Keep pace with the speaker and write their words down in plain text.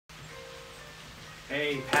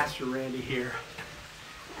Hey, Pastor Randy here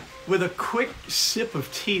with a quick sip of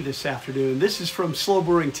tea this afternoon. This is from Slow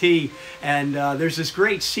Brewing Tea, and there's this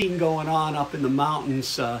great scene going on up in the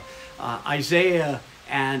mountains. Isaiah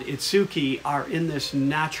and Itsuki are in this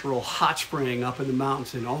natural hot spring up in the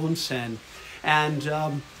mountains in Onsen, and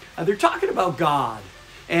they're talking about God.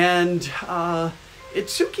 And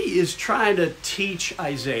Itsuki is trying to teach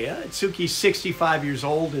Isaiah. Itsuki's 65 years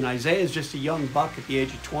old, and Isaiah is just a young buck at the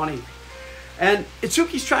age of 20. And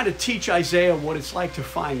Itsuki's trying to teach Isaiah what it's like to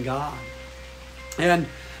find God. And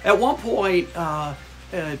at one point,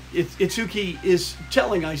 Itsuki is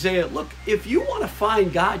telling Isaiah, look, if you want to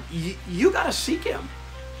find God, you got to seek him.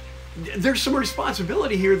 There's some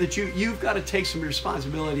responsibility here that you've got to take some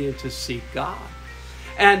responsibility and to seek God.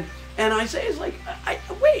 And Isaiah's like,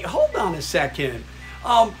 wait, hold on a second.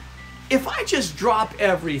 If I just drop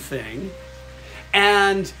everything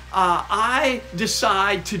and I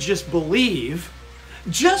decide to just believing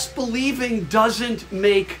doesn't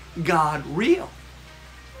make God real.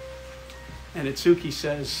 And Itsuki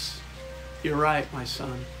says, you're right, my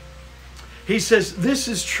son. He says, this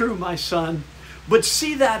is true, my son, but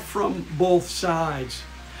see that from both sides.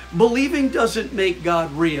 Believing doesn't make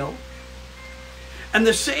God real. And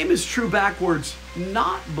the same is true backwards.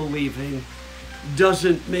 Not believing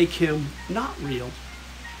doesn't make him not real.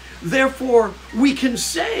 Therefore, we can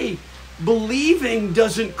say believing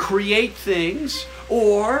doesn't create things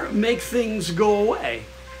or make things go away.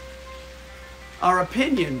 Our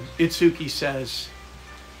opinion, Itsuki says,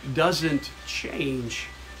 doesn't change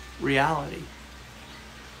reality.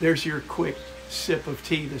 There's your quick sip of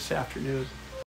tea this afternoon.